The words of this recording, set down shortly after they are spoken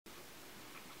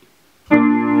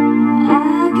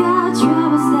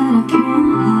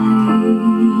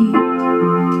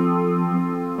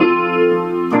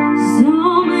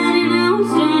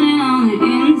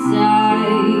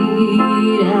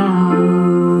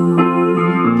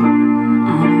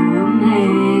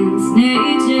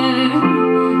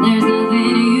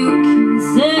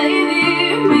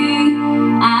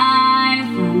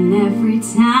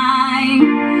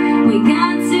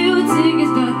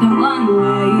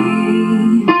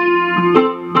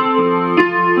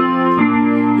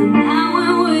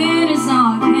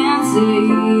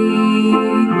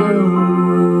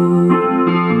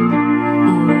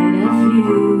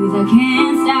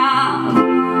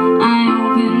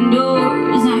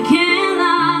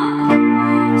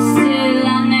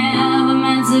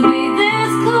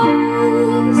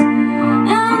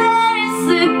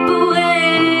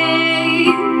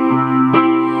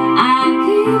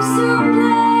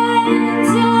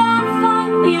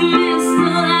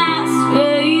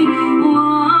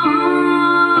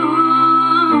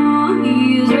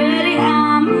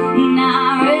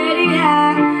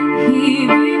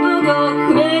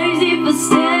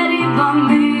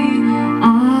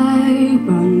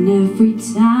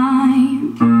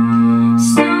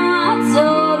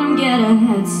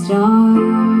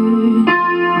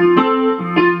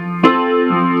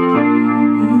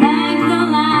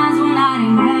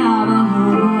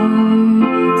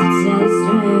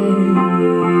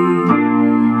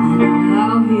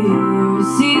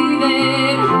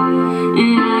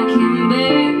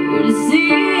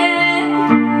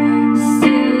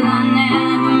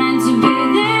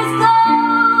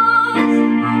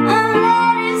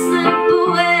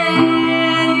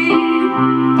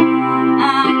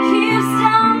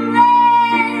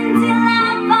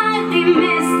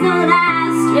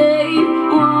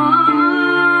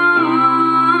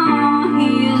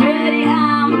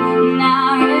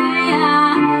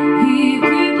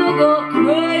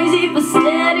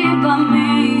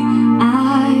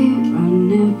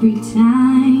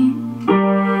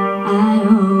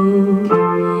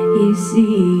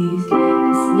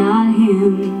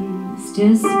him, it's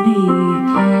just me,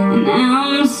 and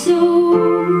I'm so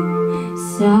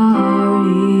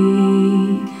sorry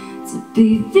to be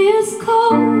this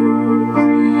close,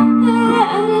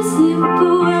 let it slip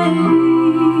away.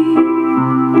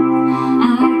 I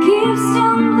keep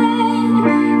stumbling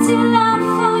till I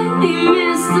finally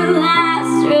miss the last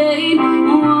straight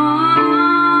one.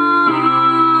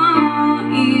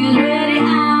 He's ready,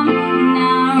 I'm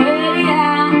not ready. I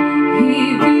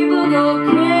hear people go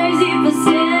crazy for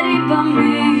steady by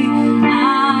me. I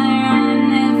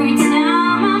run every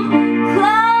time I'm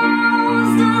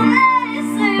close to let it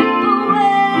slip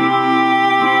away.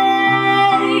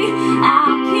 I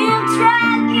keep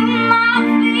dragging my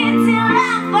feet till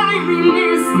I finally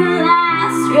miss the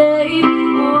last straight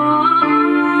one.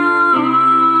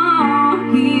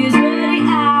 He's ready,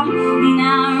 I'm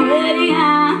not ready. I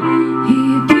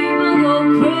hear people go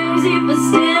crazy for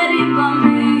steady by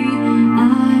me. I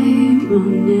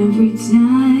run every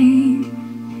time,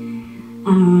 I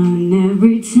run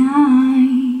every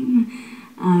time,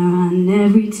 I run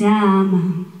every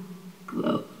time.